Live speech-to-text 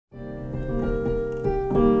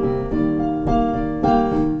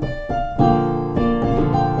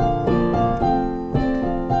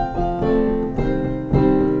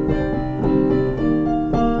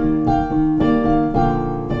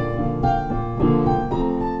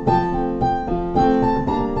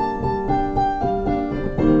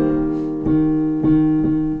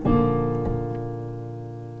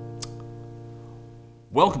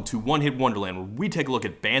welcome to One Hit Wonderland, where we take a look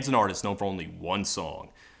at bands and artists known for only one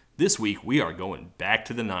song. This week, we are going back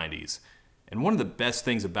to the 90s. And one of the best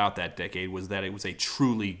things about that decade was that it was a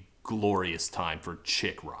truly glorious time for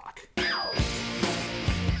chick rock.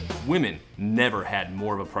 Women never had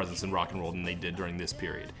more of a presence in rock and roll than they did during this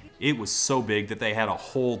period. It was so big that they had a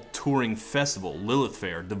whole touring festival, Lilith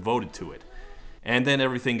Fair, devoted to it. And then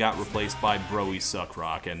everything got replaced by bro-y suck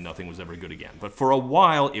rock and nothing was ever good again. But for a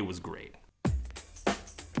while, it was great.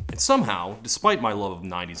 And somehow, despite my love of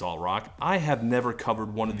 90s alt-rock, I have never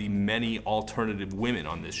covered one of the many alternative women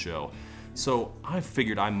on this show. So I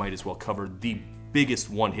figured I might as well cover the biggest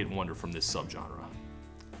one-hit wonder from this subgenre.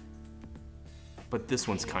 But this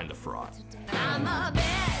one's kind of fraud. I'm a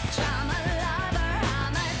bitch, I'm a lover,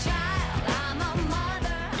 I'm a child, I'm a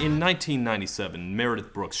mother. In 1997,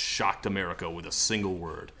 Meredith Brooks shocked America with a single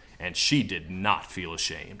word, and she did not feel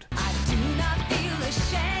ashamed. I do not feel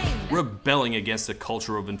ashamed. Rebelling against a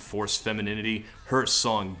culture of enforced femininity, her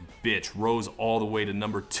song Bitch rose all the way to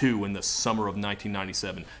number 2 in the summer of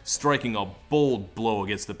 1997, striking a bold blow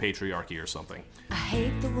against the patriarchy or something. I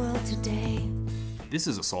hate the world today. This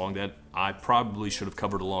is a song that I probably should have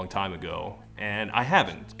covered a long time ago, and I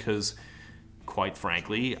haven't, because, quite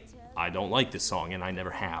frankly, I don't like this song, and I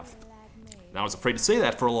never have. And I was afraid to say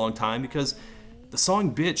that for a long time, because the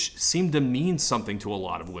song Bitch seemed to mean something to a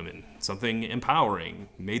lot of women, something empowering,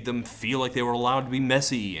 made them feel like they were allowed to be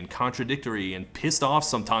messy and contradictory and pissed off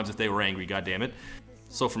sometimes if they were angry, goddammit.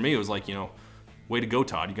 So for me, it was like, you know, way to go,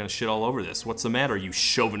 Todd, you're gonna shit all over this. What's the matter, you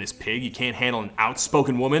chauvinist pig? You can't handle an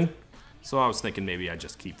outspoken woman? So I was thinking maybe I'd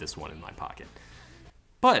just keep this one in my pocket.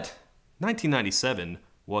 But 1997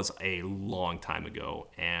 was a long time ago,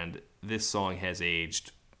 and this song has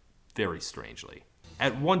aged very strangely.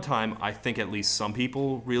 At one time, I think at least some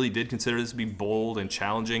people really did consider this to be bold and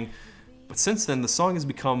challenging, but since then the song has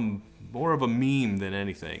become more of a meme than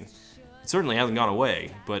anything. It certainly hasn't gone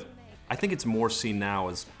away, but I think it's more seen now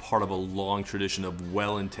as part of a long tradition of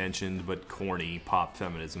well-intentioned but corny pop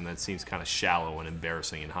feminism that seems kind of shallow and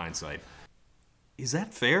embarrassing in hindsight. Is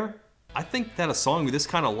that fair? I think that a song with this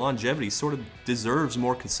kind of longevity sort of deserves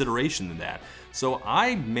more consideration than that, so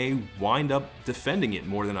I may wind up defending it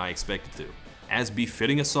more than I expected to. As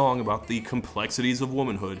befitting a song about the complexities of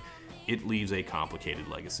womanhood, it leaves a complicated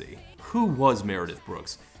legacy. Who was Meredith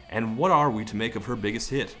Brooks, and what are we to make of her biggest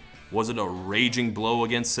hit? Was it a raging blow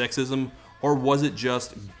against sexism, or was it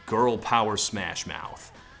just girl power smash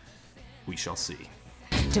mouth? We shall see.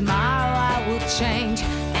 Tomorrow I will change,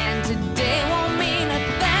 and today won't mean a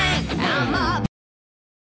thing.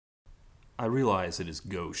 I realize it is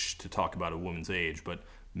gauche to talk about a woman's age, but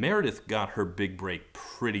Meredith got her big break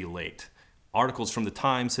pretty late. Articles from the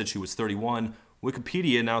Times said she was 31,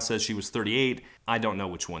 Wikipedia now says she was 38, I don't know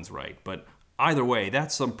which one's right, but either way,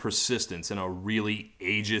 that's some persistence in a really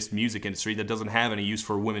ageist music industry that doesn't have any use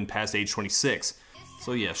for women past age 26.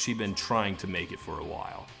 So yeah, she'd been trying to make it for a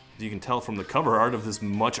while. As you can tell from the cover art of this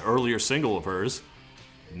much earlier single of hers,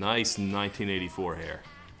 nice 1984 hair.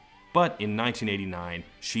 But in 1989,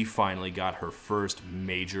 she finally got her first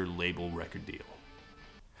major label record deal.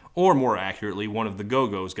 Or more accurately, one of the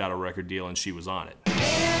Go-Go's got a record deal and she was on it.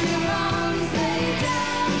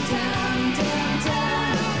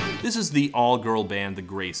 This is the all-girl band The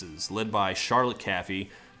Graces, led by Charlotte Caffey,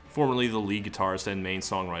 formerly the lead guitarist and main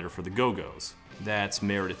songwriter for the Go-Go's. That's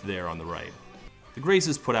Meredith there on the right. The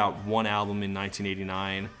Graces put out one album in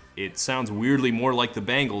 1989. It sounds weirdly more like the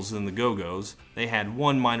Bangles than the Go-Go's. They had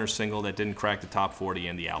one minor single that didn't crack the top 40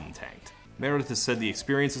 and the album tanked. Meredith has said the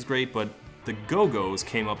experience is great, but the Go-Go's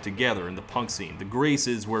came up together in the punk scene. The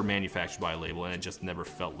Graces were manufactured by a label and it just never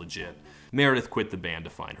felt legit. Meredith quit the band to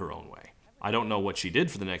find her own way. I don't know what she did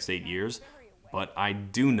for the next 8 years, but I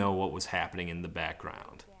do know what was happening in the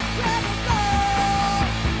background.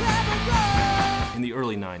 In the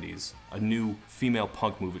early 90s, a new female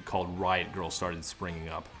punk movement called Riot Grrrl started springing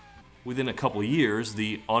up. Within a couple of years,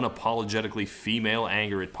 the unapologetically female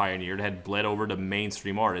anger it pioneered had bled over to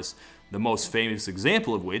mainstream artists, the most famous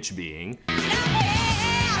example of which being in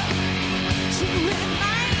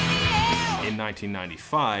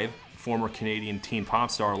 1995, former Canadian teen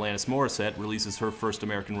pop star Alanis Morissette releases her first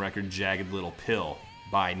American record, Jagged Little Pill.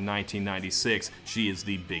 By 1996, she is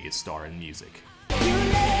the biggest star in music.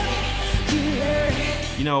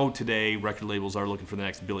 You know, today record labels are looking for the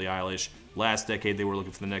next Billie Eilish. Last decade they were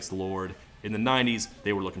looking for the next Lorde. In the 90s,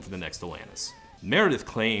 they were looking for the next Alanis. Meredith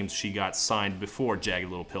claims she got signed before Jagged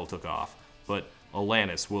Little Pill took off, but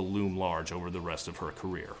Alanis will loom large over the rest of her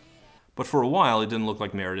career. But for a while, it didn't look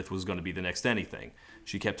like Meredith was going to be the next anything.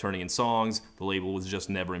 She kept turning in songs, the label was just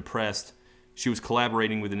never impressed. She was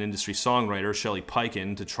collaborating with an industry songwriter, Shelley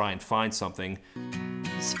Peiken, to try and find something.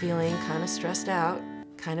 I was feeling kind of stressed out,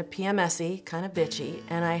 kind of PMS-y, kind of bitchy,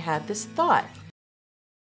 and I had this thought.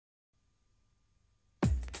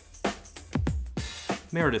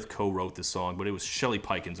 Meredith co-wrote this song, but it was Shelley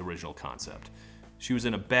Peiken's original concept. She was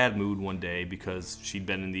in a bad mood one day because she'd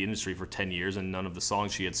been in the industry for 10 years and none of the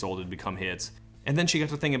songs she had sold had become hits. And then she got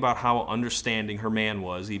to thinking about how understanding her man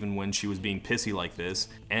was even when she was being pissy like this,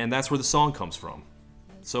 and that's where the song comes from.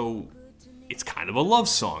 So it's kind of a love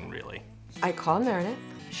song, really. I called Meredith.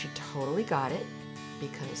 She totally got it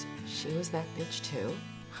because she was that bitch too.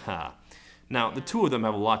 Ha. Now, the two of them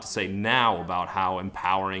have a lot to say now about how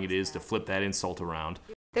empowering it is to flip that insult around.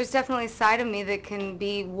 There's definitely a side of me that can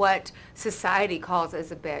be what society calls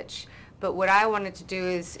as a bitch. But what I wanted to do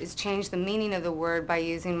is change the meaning of the word by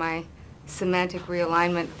using my semantic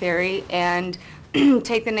realignment theory and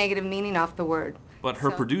take the negative meaning off the word. But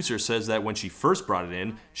her producer says that when she first brought it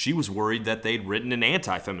in, she was worried that they'd written an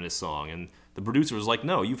anti-feminist song, and the producer was like,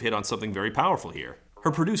 no, you've hit on something very powerful here.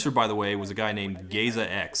 Her producer, by the way, was a guy named Geza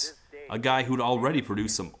X, a guy who'd already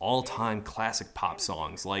produced some all-time classic pop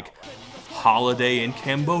songs like Holiday in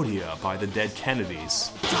Cambodia by the Dead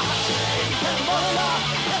Kennedys.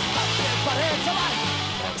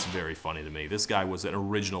 That's very funny to me. This guy was an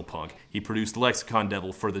original punk. He produced Lexicon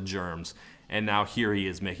Devil for the Germs, and now here he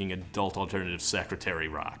is making adult alternative secretary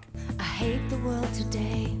rock. I hate the world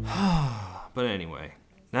today. But anyway,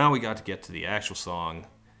 now we got to get to the actual song,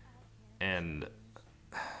 and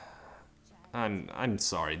I'm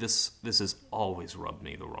sorry, this has always rubbed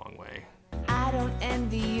me the wrong way. I don't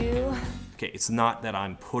envy you. Okay, it's not that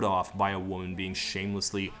I'm put off by a woman being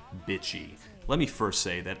shamelessly bitchy. Let me first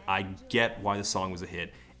say that I get why the song was a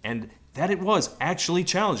hit, and that it was actually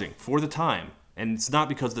challenging for the time. And it's not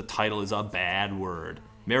because the title is a bad word.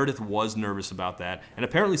 Meredith was nervous about that, and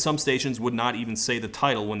apparently some stations would not even say the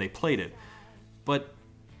title when they played it. But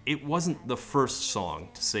it wasn't the first song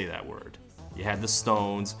to say that word. You had the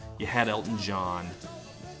Stones, you had Elton John.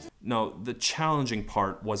 No, the challenging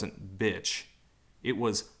part wasn't bitch. It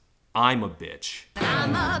was, I'm a bitch.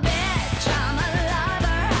 I'm a bitch, I'm a lover,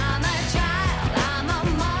 I'm a child, I'm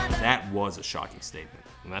a mother. That was a shocking statement.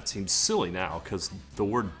 And that seems silly now, because the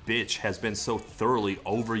word bitch has been so thoroughly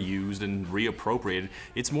overused and reappropriated.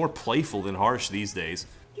 It's more playful than harsh these days.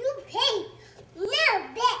 You pay, no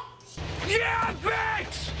bitch. Yeah,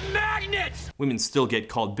 bitch! Magnets! Women still get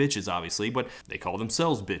called bitches, obviously, but they call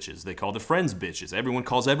themselves bitches. They call their friends bitches. Everyone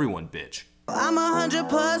calls everyone bitch. I'm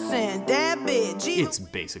 100% that bitch. It's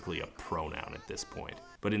basically a pronoun at this point.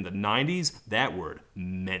 But in the 90s, that word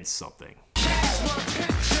meant something.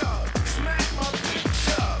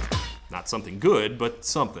 Not something good, but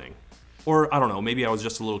something. Or, I don't know, maybe I was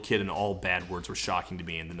just a little kid and all bad words were shocking to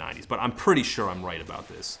me in the 90s, but I'm pretty sure I'm right about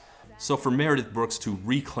this. So for Meredith Brooks to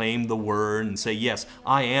reclaim the word and say, yes,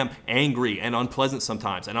 I am angry and unpleasant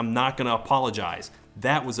sometimes, and I'm not gonna apologize,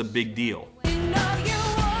 that was a big deal.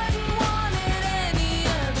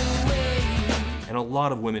 And a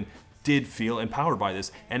lot of women did feel empowered by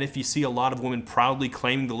this, and if you see a lot of women proudly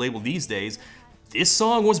claiming the label these days, this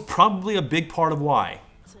song was probably a big part of why.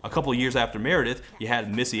 A couple of years after Meredith, you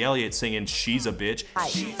had Missy Elliott singing She's a Bitch,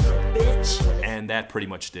 and that pretty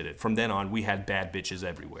much did it. From then on, we had bad bitches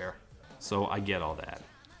everywhere. So I get all that.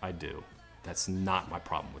 I do. That's not my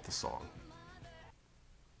problem with the song.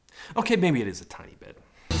 Okay, maybe it is a tiny bit.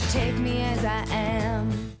 Take me as I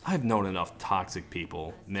am. I've known enough toxic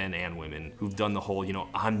people, men and women, who've done the whole,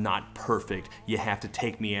 I'm not perfect, you have to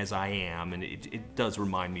take me as I am, and it does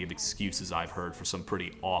remind me of excuses I've heard for some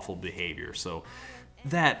pretty awful behavior, so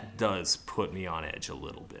that does put me on edge a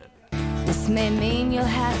little bit. This may mean you'll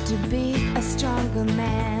have to be a stronger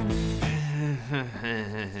man.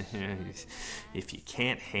 If you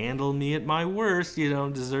can't handle me at my worst, you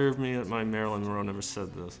don't deserve me at my... Marilyn Monroe never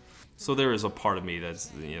said this. So there is a part of me that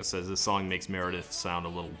says this song makes Meredith sound a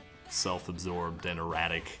little self-absorbed and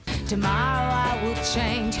erratic. Tomorrow I will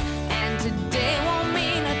change, and today won't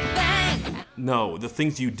mean a thing. No, the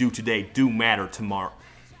things you do today do matter tomorrow.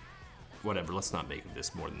 Whatever, let's not make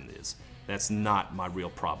this more than it is. That's not my real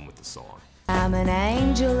problem with the song. I'm an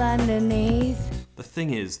angel underneath. The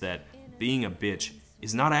thing is that being a bitch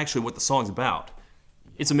is not actually what the song's about.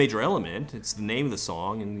 It's a major element, it's the name of the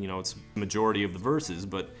song, and it's the majority of the verses,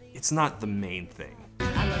 but it's not the main thing.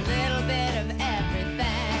 I'm a little bit of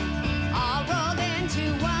everything, all rolled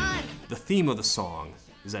into one. The theme of the song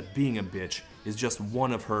is that being a bitch is just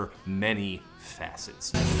one of her many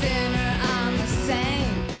facets. A sinner, I'm the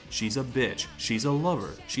same. she's a bitch, she's a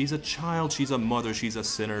lover, she's a child, she's a mother, she's a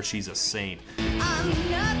sinner, she's a saint.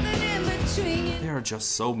 There are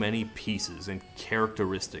just so many pieces and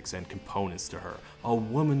characteristics and components to her. A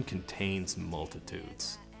woman contains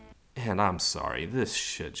multitudes. And I'm sorry, this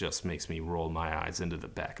shit just makes me roll my eyes into the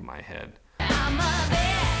back of my head. I'm a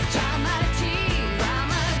bitch, I'm a tease, I'm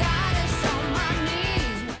a goddess on my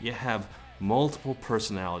knees. You have multiple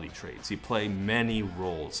personality traits. You play many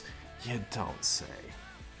roles. You don't say.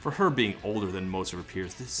 For her being older than most of her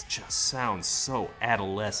peers, this just sounds so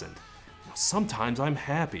adolescent. Sometimes I'm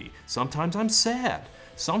happy, sometimes I'm sad,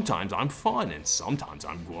 sometimes I'm fun, and sometimes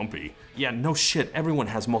I'm grumpy. Yeah, no shit, everyone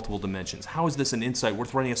has multiple dimensions. How is this an insight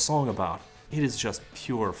worth writing a song about? It is just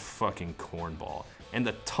pure fucking cornball, and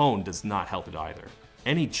the tone does not help it either.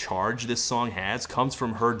 Any charge this song has comes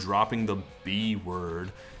from her dropping the B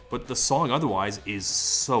word, but the song otherwise is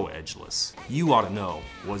so edgeless. You Oughta Know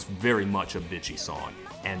was very much a bitchy song,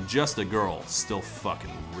 and Just a Girl still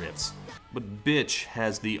fucking rips. But Bitch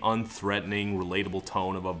has the unthreatening, relatable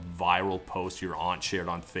tone of a viral post your aunt shared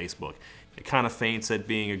on Facebook. It kind of feints at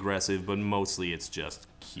being aggressive, but mostly it's just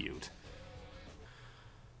cute.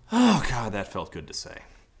 Oh god, that felt good to say.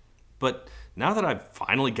 But now that I've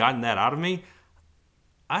finally gotten that out of me,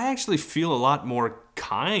 I actually feel a lot more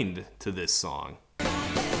kind to this song.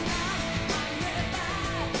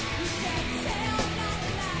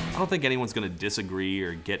 I don't think anyone's gonna disagree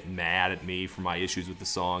or get mad at me for my issues with the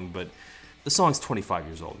song, but the song's 25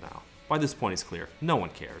 years old now. By this point it's clear, no one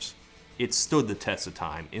cares. It stood the test of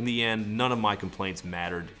time. In the end, none of my complaints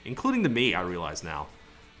mattered, including to me, I realize now.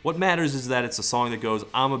 What matters is that it's a song that goes,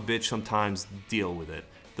 I'm a bitch sometimes, deal with it.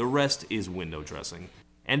 The rest is window dressing.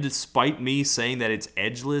 And despite me saying that it's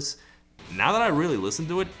edgeless, now that I really listen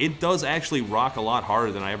to it, it does actually rock a lot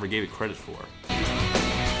harder than I ever gave it credit for.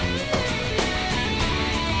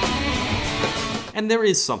 And there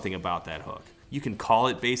is something about that hook. You can call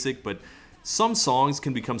it basic, but some songs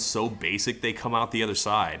can become so basic they come out the other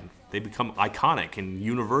side. They become iconic and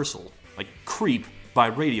universal. Like Creep by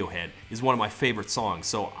Radiohead is one of my favorite songs,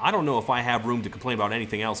 so I don't know if I have room to complain about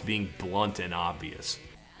anything else being blunt and obvious.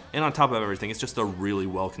 And on top of everything, it's just a really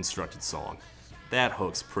well-constructed song. That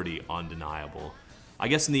hook's pretty undeniable. I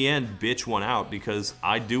guess in the end, Bitch won out because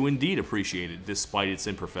I do indeed appreciate it despite its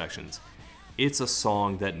imperfections. It's a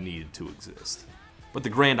song that needed to exist. But the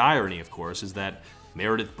grand irony, of course, is that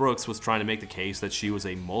Meredith Brooks was trying to make the case that she was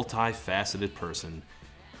a multifaceted person,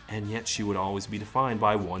 and yet she would always be defined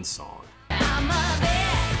by one song. I'm a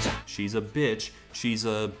bitch. She's a bitch. She's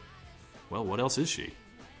a... well, what else is she?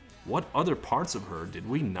 What other parts of her did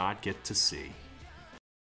we not get to see?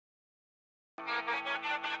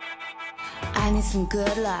 I need some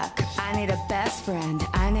good luck. I need a best friend.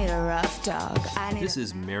 I need a rough dog. This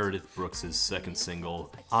is Meredith Brooks' second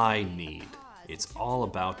single, I Need. It's all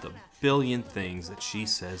about the billion things that she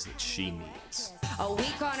says that she needs. A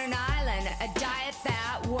week on an island, a diet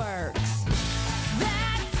that works.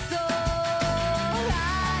 That's all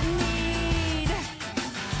I need.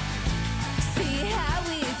 See how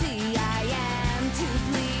easy I am to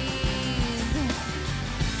please.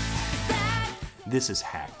 This is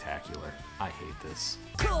hacktacular. I hate this.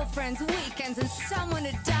 Cool friends, weekends, and someone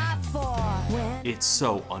to die for. It's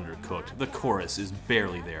so undercooked. The chorus is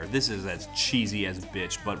barely there. This is as cheesy as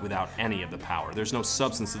Bitch, but without any of the power. There's no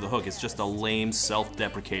substance to the hook. It's just a lame,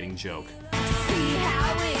 self-deprecating joke. See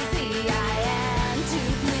how easy I am to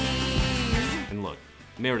please. And look,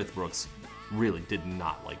 Meredith Brooks really did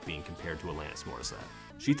not like being compared to Alanis Morissette.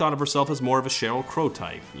 She thought of herself as more of a Sheryl Crow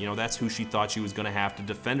type. You know, that's who she thought she was gonna have to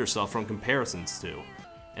defend herself from comparisons to.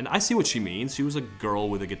 And I see what she means. She was a girl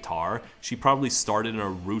with a guitar. She probably started in a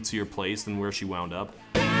rootsier place than where she wound up.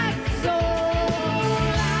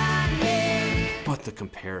 But the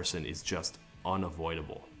comparison is just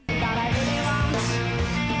unavoidable. They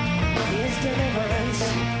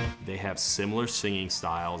have similar singing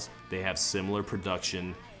styles. They have similar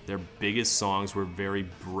production. Their biggest songs were very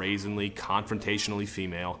brazenly, confrontationally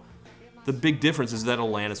female. The big difference is that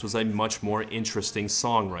Alanis was a much more interesting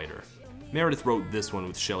songwriter. Meredith wrote this one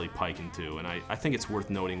with Shelley Peiken too, and I think it's worth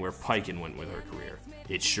noting where Peiken went with her career.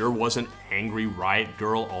 It sure wasn't angry riot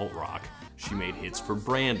girl alt-rock. She made hits for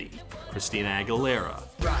Brandy, Christina Aguilera.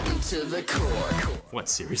 To the core. What,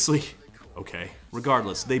 seriously? Okay.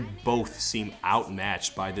 Regardless, they both seem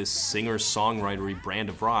outmatched by this singer-songwritery brand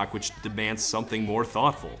of rock which demands something more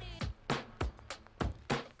thoughtful.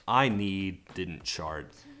 I Need didn't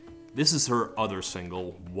chart. This is her other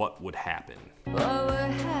single, What Would Happen. What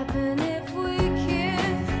would happen if we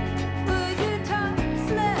kissed? Would your tongue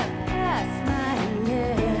slip past my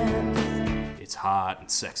lips? It's hot and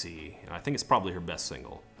sexy, and I think it's probably her best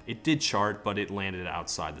single. It did chart, but it landed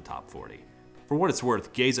outside the top 40. For what it's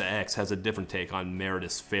worth, Geza X has a different take on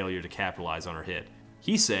Meredith's failure to capitalize on her hit.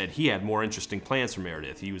 He said he had more interesting plans for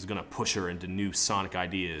Meredith. He was gonna push her into new sonic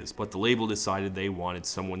ideas, but the label decided they wanted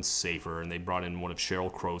someone safer, and they brought in one of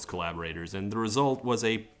Sheryl Crow's collaborators, and the result was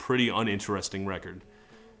a pretty uninteresting record.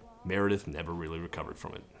 Meredith never really recovered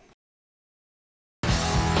from it.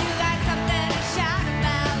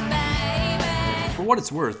 For what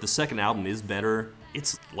it's worth, the second album is better.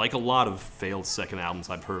 It's like a lot of failed second albums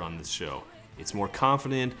I've heard on this show. It's more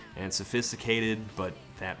confident and sophisticated, but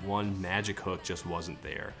that one magic hook just wasn't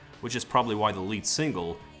there, which is probably why the lead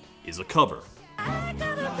single is a cover.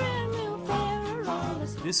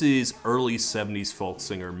 This is early 70s folk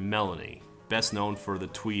singer Melanie, best known for the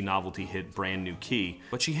twee novelty hit Brand New Key,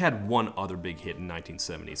 but she had one other big hit in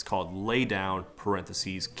 1970s called Lay Down,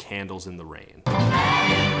 parentheses, Candles in the Rain.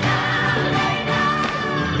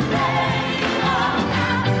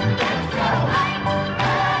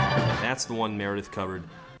 That's the one Meredith covered.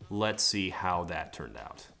 Let's see how that turned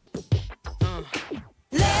out.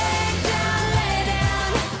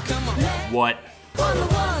 What?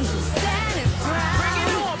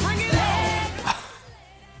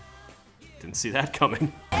 Didn't see that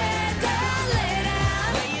coming.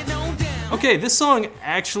 Okay, this song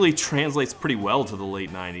actually translates pretty well to the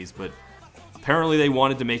late 90s, but apparently they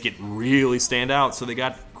wanted to make it really stand out, so they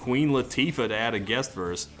got Queen Latifah to add a guest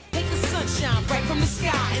verse.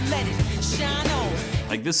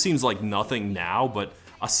 Like, this seems like nothing now, but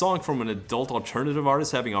a song from an adult alternative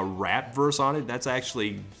artist having a rap verse on it, that's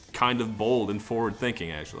actually kind of bold and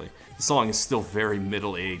forward-thinking, actually. The song is still very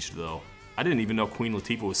middle-aged, though. I didn't even know Queen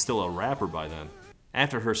Latifah was still a rapper by then.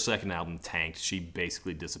 After her second album tanked, she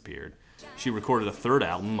basically disappeared. She recorded a third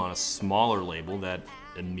album on a smaller label that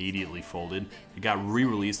immediately folded. It got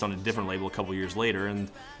re-released on a different label a couple years later,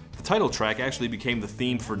 and the title track actually became the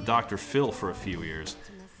theme for Dr. Phil for a few years.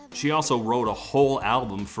 She also wrote a whole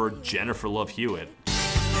album for Jennifer Love Hewitt.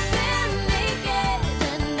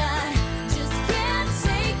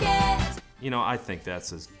 You know, I think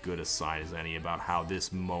that's as good a sign as any about how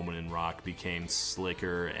this moment in rock became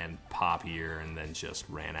slicker and poppier and then just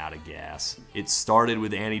ran out of gas. It started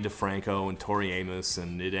with Annie DeFranco and Tori Amos,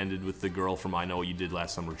 and it ended with the girl from I Know What You Did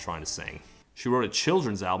Last Summer Trying to Sing. She wrote a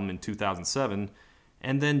children's album in 2007,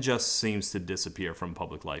 and then just seems to disappear from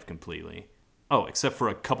public life completely. Oh, except for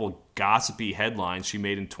a couple gossipy headlines she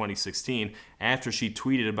made in 2016 after she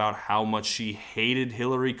tweeted about how much she hated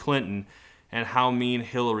Hillary Clinton and how mean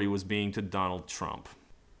Hillary was being to Donald Trump.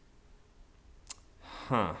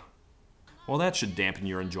 Huh. Well, that should dampen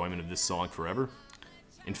your enjoyment of this song forever.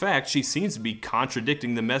 In fact, she seems to be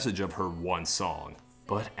contradicting the message of her one song.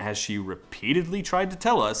 But as she repeatedly tried to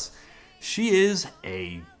tell us, she is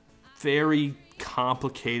a very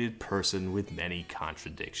complicated person with many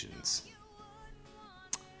contradictions.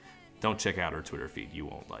 Don't check out her Twitter feed, you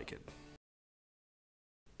won't like it.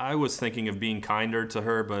 I was thinking of being kinder to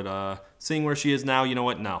her, but seeing where she is now, you know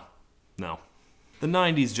what? No. The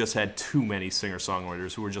 90s just had too many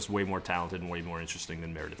singer-songwriters who were just way more talented and way more interesting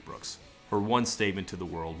than Meredith Brooks. Her one statement to the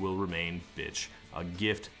world will remain, bitch, a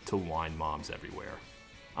gift to wine moms everywhere.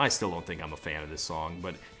 I still don't think I'm a fan of this song,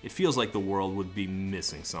 but it feels like the world would be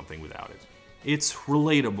missing something without it. It's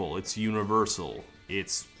relatable, it's universal,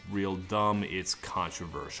 it's real dumb, it's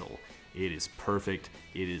controversial. It is perfect,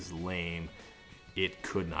 it is lame, it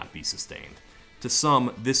could not be sustained. To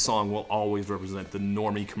some, this song will always represent the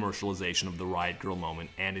normie commercialization of the Riot Grrrl moment,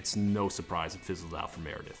 and it's no surprise it fizzled out for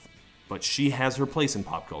Meredith. But she has her place in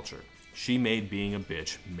pop culture. She made being a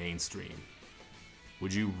bitch mainstream.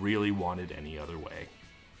 Would you really want it any other way?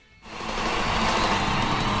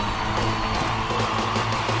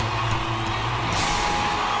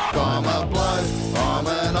 I'm a bloke, I'm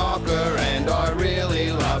a knocker, and I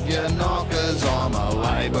really love your knockers. I'm a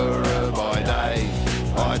labourer by day,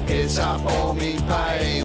 I piss up all me